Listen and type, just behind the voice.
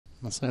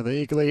So the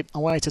eagerly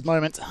awaited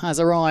moment has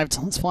arrived.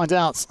 Let's find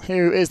out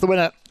who is the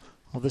winner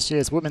of this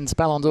year's Women's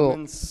Ballon d'Or.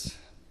 Women's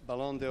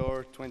Ballon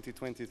d'Or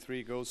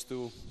 2023 goes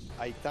to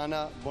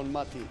Aitana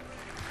Bonmatí.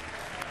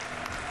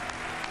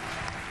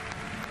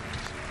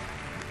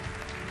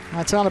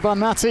 Aitana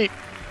Bonmatí,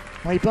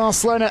 the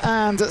Barcelona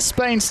and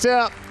Spain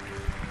star,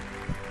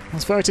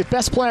 was voted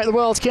Best Player at the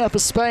World Cup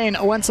as Spain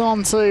went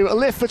on to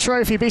lift the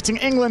trophy, beating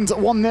England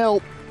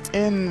 1-0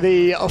 in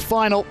the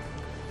final.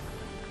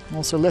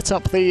 Also lit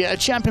up the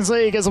Champions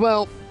League as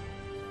well,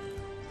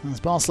 as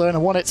Barcelona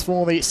won it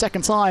for the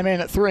second time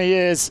in 3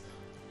 years.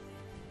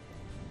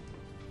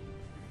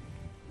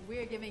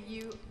 We're giving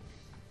you,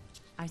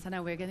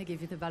 Aitana, we're going to give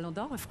you the Ballon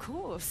d'Or, of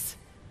course.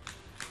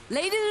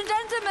 Ladies and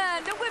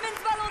gentlemen, the Women's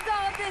Ballon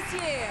d'Or of this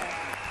year.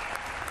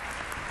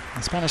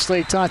 The Spanish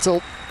League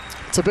title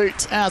to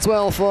boot as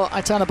well for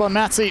Aitana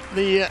Bonmatí,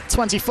 the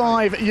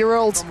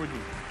 25-year-old. Come with me,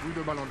 do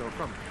the Ballon d'Or,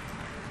 come.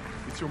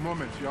 It's your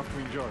moment, you have to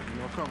enjoy,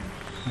 come.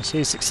 And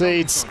she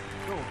succeeds.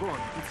 Go on,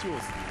 it's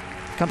yours.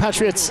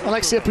 Compatriot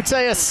Alexia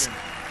Putellas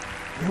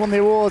won the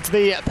award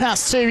the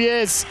past 2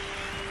 years.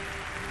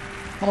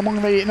 One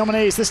among the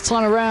nominees this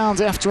time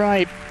around after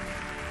a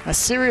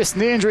serious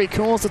knee injury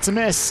caused her to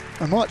miss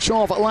much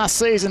of last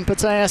season.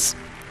 Putellas,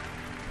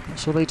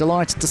 she'll be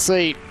delighted to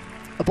see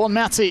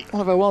Bonmatí,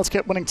 one of her World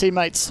Cup winning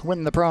teammates,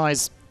 win the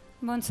prize.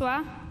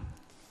 Bonsoir.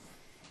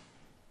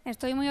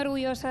 Estoy muy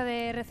orgullosa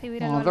de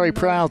recibir el I'm very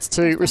proud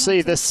to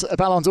receive this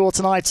Ballon d'Or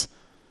tonight.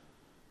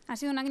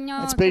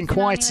 It's been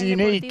quite a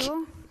unique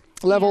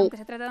level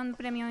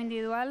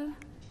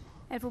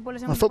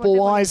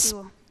football-wise,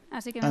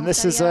 and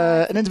this is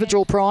an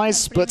individual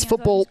prize, but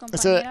football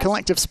is a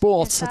collective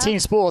sport, a team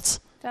sport.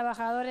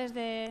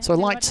 So I'd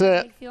like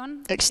to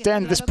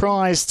extend this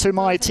prize to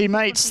my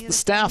teammates, the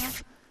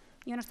staff,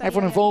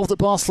 everyone involved at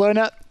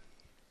Barcelona,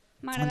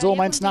 and all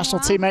my international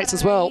teammates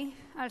as well.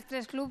 I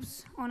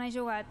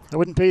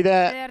wouldn't be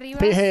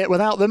here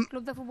without them.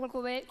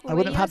 I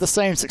wouldn't have had the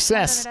same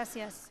success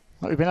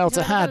that we've been able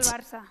to have,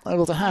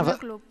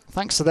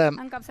 thanks to them.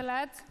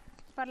 Encapçalat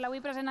per l'avui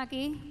present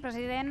aquí,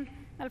 president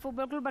del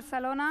Futbol Club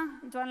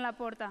Barcelona, Joan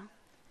Laporta.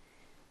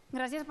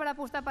 Gràcies per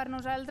apostar per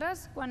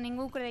nosaltres quan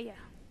ningú creia.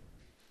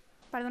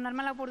 Per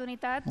donar-me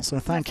l'oportunitat. Also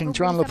thanking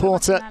Joan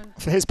Laporta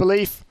for his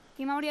belief.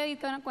 Qui m'hauria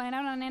dit quan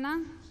era una nena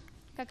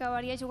que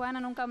acabaria jugant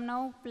en un Camp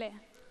Nou ple.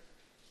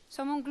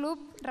 Som un club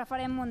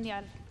referent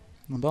mundial.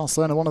 And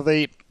Barcelona, one of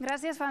the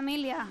Gràcies,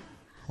 família.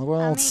 The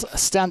world's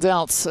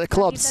standout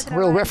clubs,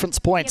 real reference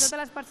points.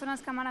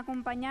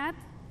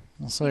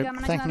 Also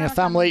thanking her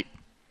family.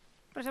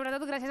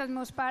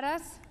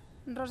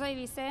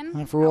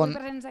 Everyone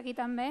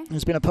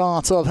who's been a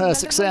part of her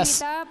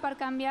success. In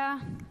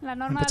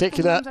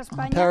particular,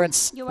 my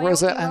parents,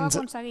 Rosa and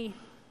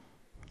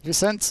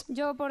Vicent.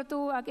 Jo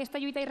porto aquesta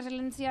lluita i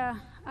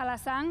resiliència a la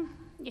sang,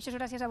 i això és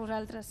gràcies a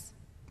vosaltres.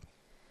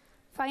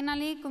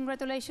 Finally,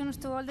 congratulations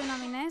to all the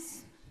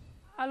nominees.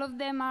 All of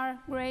them are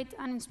great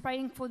and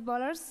inspiring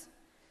footballers.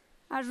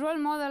 As role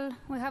model,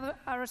 we have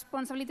a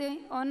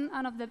responsibility on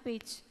and off the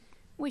pitch.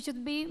 We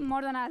should be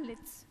more than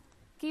athletes.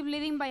 Keep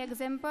leading by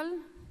example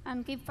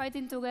and keep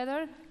fighting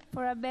together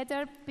for a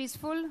better,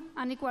 peaceful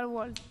and equal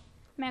world.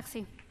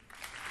 Merci.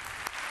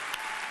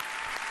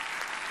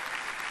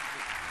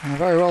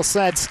 Very well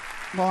said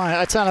by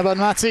Aitana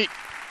Bonmatí.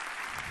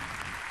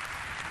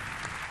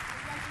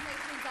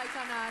 Congratulations,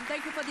 Aitana, and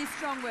thank you for these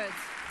strong words.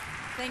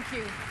 Thank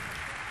you.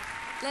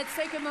 Let's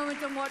take a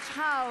moment and watch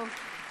how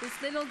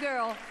this little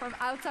girl from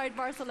outside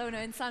Barcelona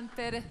in Sant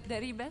Pere de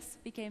Ribes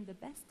became the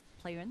best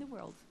player in the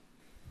world.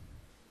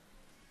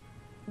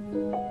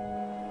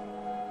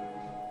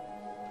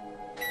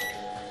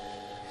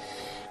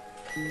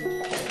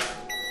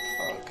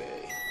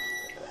 Okay.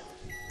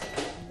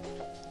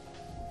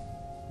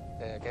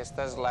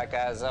 Aquesta és la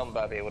casa on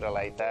va viure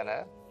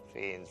l'Aitana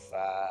fins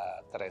fa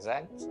 3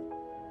 anys.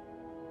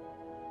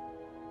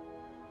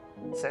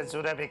 Sents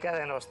una mica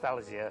de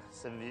nostàlgia.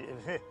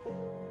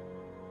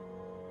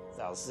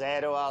 Dels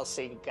 0 als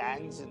 5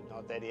 anys no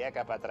tenia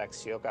cap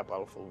atracció cap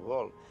al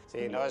futbol.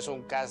 No és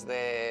un cas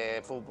de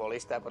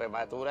futbolista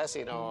prematura,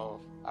 sinó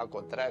al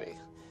contrari.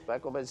 Va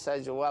començar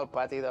a jugar al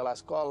pati de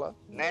l'escola.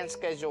 Nens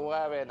que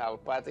jugaven al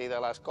pati de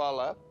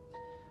l'escola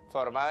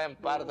formaven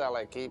part de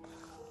l'equip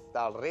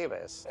del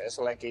Ribes. És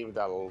l'equip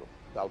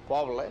del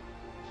poble.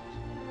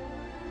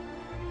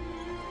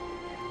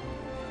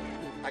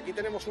 Aquí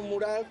tenemos un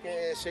mural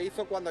que se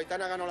hizo cuando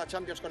Aitana ganó la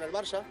Champions con el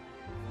Barça.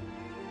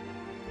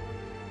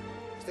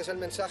 Este es el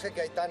mensaje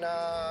que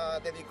Aitana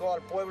dedicó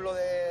al pueblo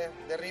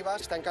de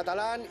Ribas. Está en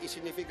catalán y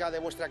significa de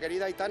vuestra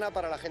querida Aitana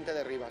para la gente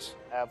de Ribas.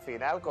 Al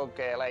final, com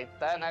que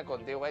l'Aitana,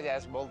 com diu ella,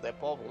 és molt de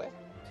poble.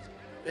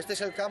 Este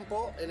es el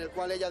campo en el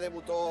cual ella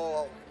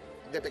debutó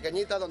de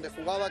pequeñita, donde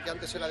jugaba, que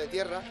antes era de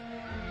tierra.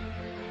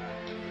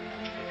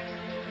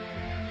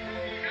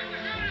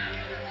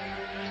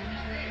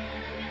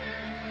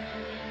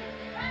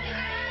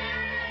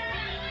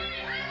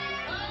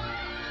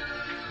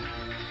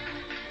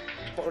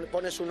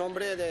 Pone su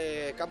nombre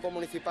de campo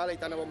municipal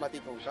Aitana Bonmatí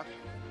con K.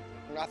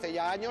 hace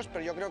ya años,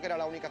 pero yo creo que era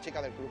la única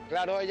chica del club.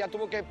 Claro, ella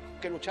tuvo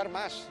que luchar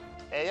más.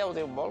 Ella ho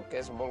diu molt, que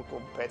és molt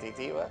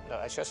competitiva. No,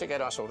 això sí que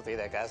no ha sortit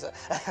de casa,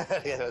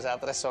 perquè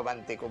nosaltres som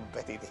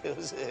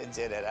anticompetitius en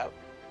general.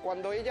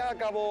 Cuando ella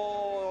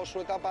acabó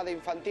su etapa de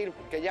infantil,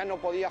 que ya no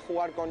podía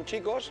jugar con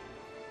chicos,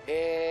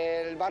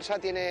 el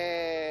Barça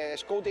tiene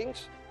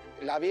scoutings,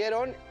 la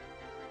vieron.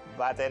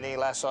 Va tenir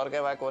la sort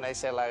que va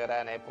conèixer la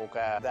gran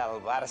època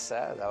del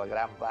Barça, del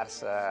gran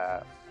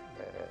Barça,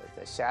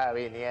 de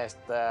Xavi,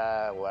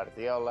 Iniesta,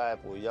 Guardiola,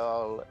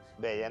 Puyol.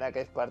 Veient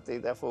aquest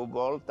partit de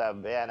futbol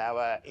també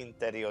anava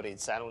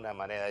interioritzant una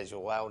manera de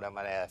jugar, una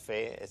manera de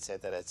fer,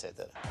 etc,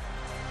 etc.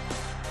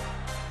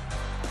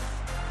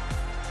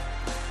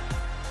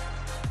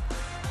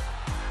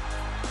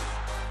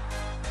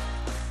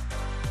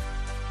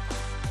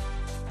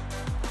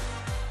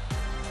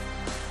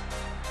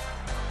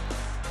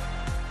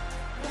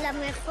 La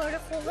mejor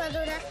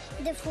jugadora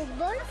de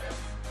fútbol.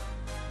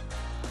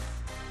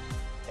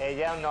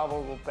 Ella no ha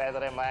volgut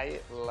perdre mai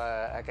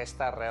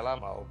aquesta arrel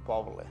amb el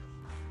poble.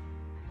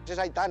 Es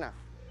Aitana.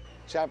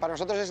 O sea, para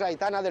nosotros es la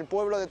Aitana del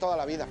pueblo de toda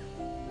la vida.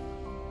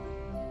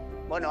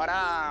 Bueno,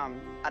 ara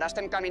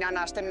estem caminant,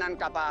 estem anant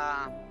cap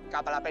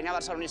a la penya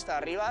barcelonista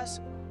de Ribes,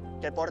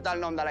 que porta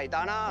el nom de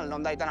l'Aitana, el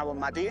nom d'Aitana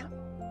Bonmatí.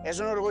 És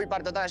un orgull per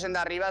tota la gent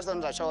de Ribes,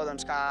 doncs això,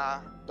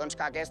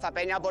 que aquesta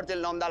penya porti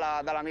el nom de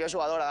la millor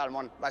jugadora del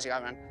món,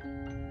 bàsicament.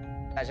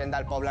 La gent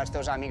del poble, els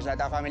teus amics, la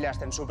teva família,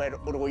 estem super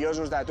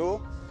orgullosos de tu.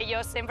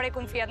 Jo sempre he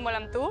confiat molt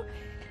en tu,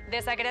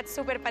 des que eres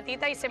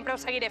superpetita i sempre ho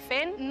seguiré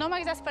fent. No m'ha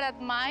exasperat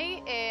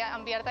mai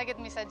enviar-te aquest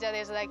missatge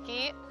des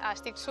d'aquí.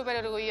 Estic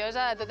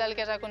superorgullosa de tot el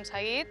que has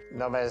aconseguit.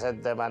 Només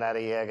et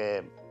demanaria que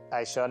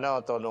això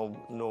no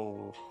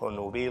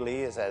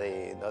t'onubili, és a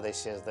dir, no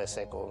deixes de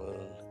ser com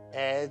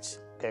ets,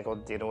 que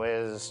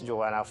continues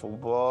jugant a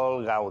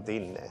futbol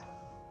gaudint-ne,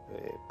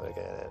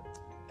 perquè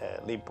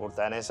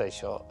l'important és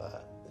això,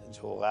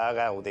 jugar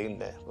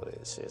gaudint-ne.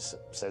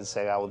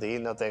 Sense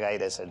gaudir no té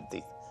gaire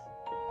sentit.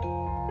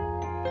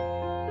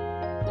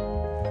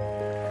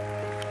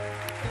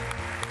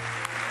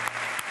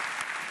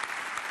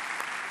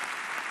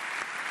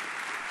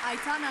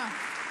 Aitana,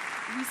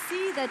 we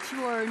see that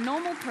you are a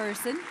normal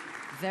person,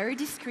 very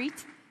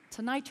discreet.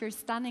 Tonight you're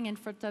standing in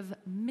front of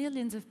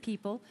millions of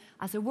people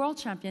as a world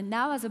champion,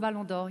 now as a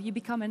Ballon d'Or. You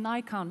become an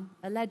icon,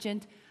 a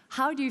legend.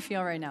 How do you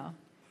feel right now?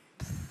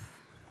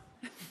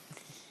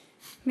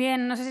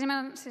 Bien, no sé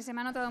si se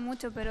me ha notado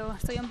mucho, pero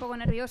estoy un poco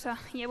nerviosa.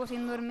 Llevo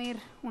sin dormir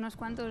unos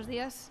cuantos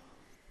días.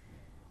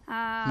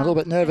 I'm a little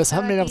bit nervous. I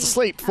haven't been able to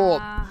sleep for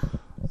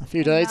a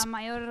few days. La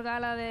mayor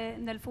gala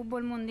del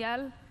fútbol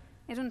mundial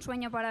es un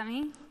sueño para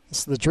mí.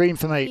 It's the dream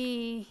for me.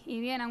 Y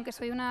bien, aunque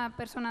soy una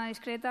persona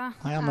discreta,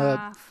 I am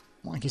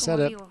like you said,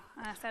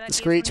 a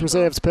discreet,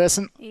 reserved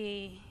person.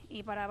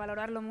 Y para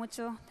valorarlo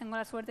mucho, tengo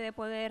la suerte de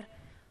poder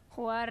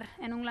jugar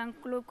en un gran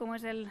club como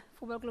es el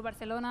Fútbol Club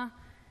Barcelona.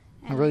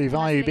 I really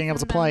value being able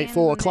to play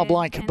for a club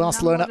like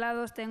Barcelona.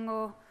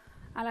 Tengo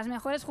a las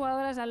mejores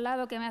jugadoras al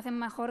lado que me hacen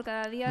mejor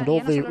cada día. With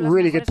all the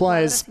really good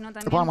players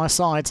by my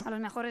side. A los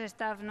mejores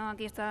staff, ¿no?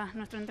 Aquí está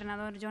nuestro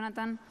entrenador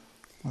Jonathan.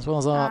 As well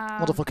as our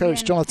wonderful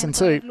coach Jonathan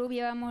too. En el club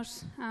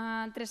llevamos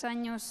 3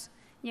 años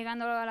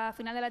llegando a la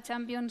final de la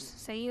Champions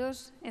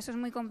seguidos. Eso es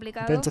muy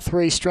complicado. Been to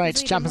 3 straight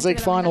Champions League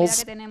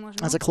finals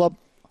as a club.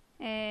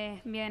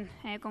 Bien,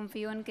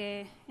 confío en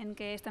que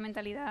esta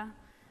mentalidad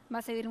va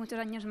a seguir muchos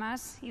años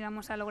más y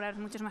vamos a lograr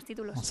muchos más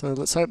títulos. So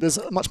let's hope there's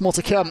much more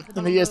to come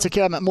in the years to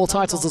come, more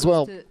titles as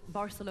well.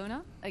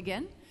 Barcelona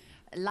again.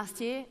 Last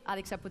year,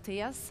 Alexa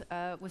Putellas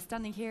was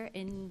standing here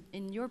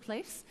in your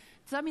place.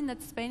 Does that mean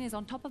that Spain is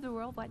on top of the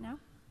world right now?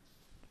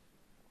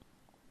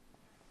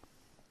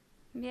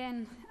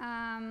 Bien,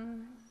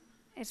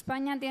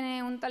 España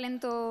tiene un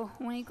talento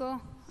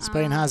único.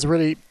 Spain has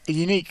really a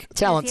unique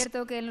talent. Es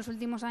cierto que en los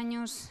últimos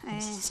años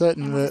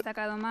hemos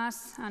destacado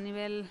más a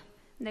nivel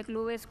de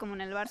clubes, como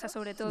en el Barça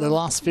sobre todo. The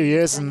last few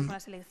years, and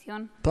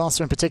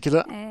Barca in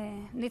particular.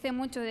 Dice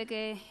mucho de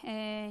que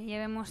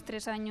llevemos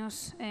 3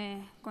 años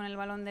con el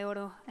Balón de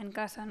Oro en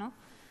casa, ¿no?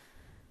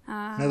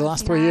 The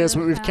last 3 years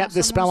we've kept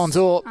this Ballon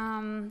d'Or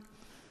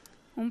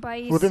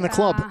within the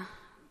club.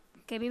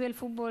 Que vive el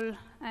fútbol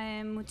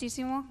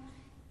muchísimo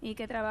y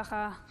que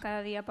trabajamos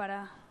cada día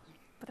para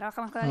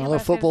I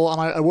love football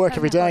and I work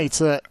every day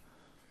to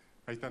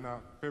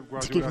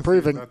keep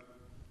improving.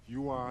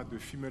 You are the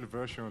female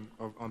version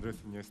of Andrés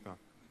Iniesta.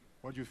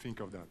 What do you think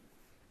of that?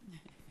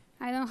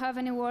 I don't have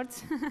any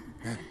words.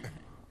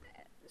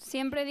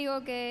 Siempre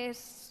digo que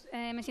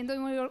me siento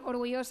muy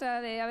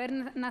orgullosa de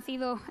haber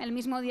nacido el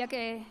mismo día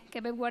que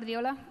Pep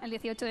Guardiola, el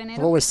 18 de enero.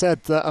 I've always said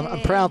that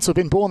I'm proud to have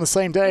been born the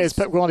same day as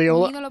Pep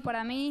Guardiola. Un ídolo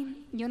para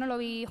mí. Yo no lo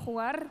vi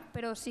jugar,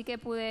 pero sí que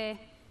pude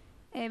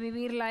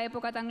vivir la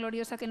época tan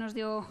gloriosa que nos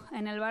dio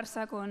en el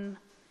Barça con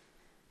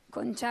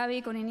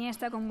Xavi, con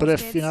Iniesta, con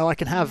Busquets. But if I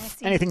can have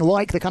anything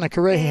like the kind of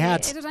career he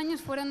had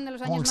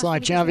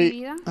alongside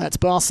Xavi at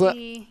Barca,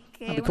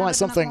 that'd be quite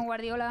something. Como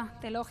Guardiola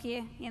te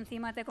elogie y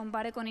encima te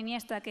compare con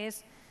Iniesta, que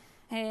es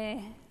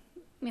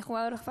mi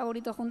jugador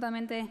favorito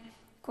juntamente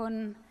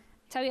con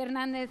Xavi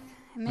Hernández,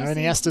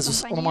 Iniesta's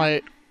was one of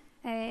my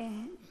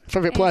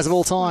favourite players of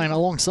all time,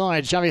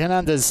 alongside Xavi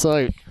Hernandez,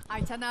 so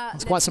Aitana,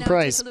 that's quite some now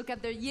praise. Take a look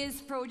at the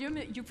year's podium.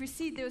 You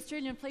precede the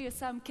Australian player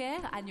Sam Kerr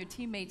and your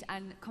teammate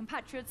and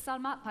compatriot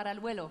Salma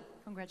Paraluelo.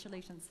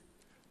 Congratulations.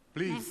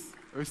 Please,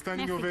 a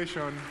standing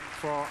ovation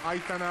for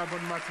Aitana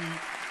Bonmatí,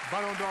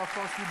 Ballon d'Or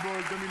France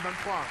Football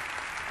 2023.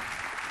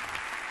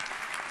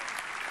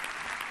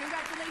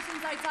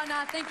 Congratulations,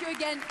 Aitana. Thank you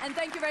again, and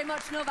thank you very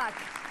much, Novak.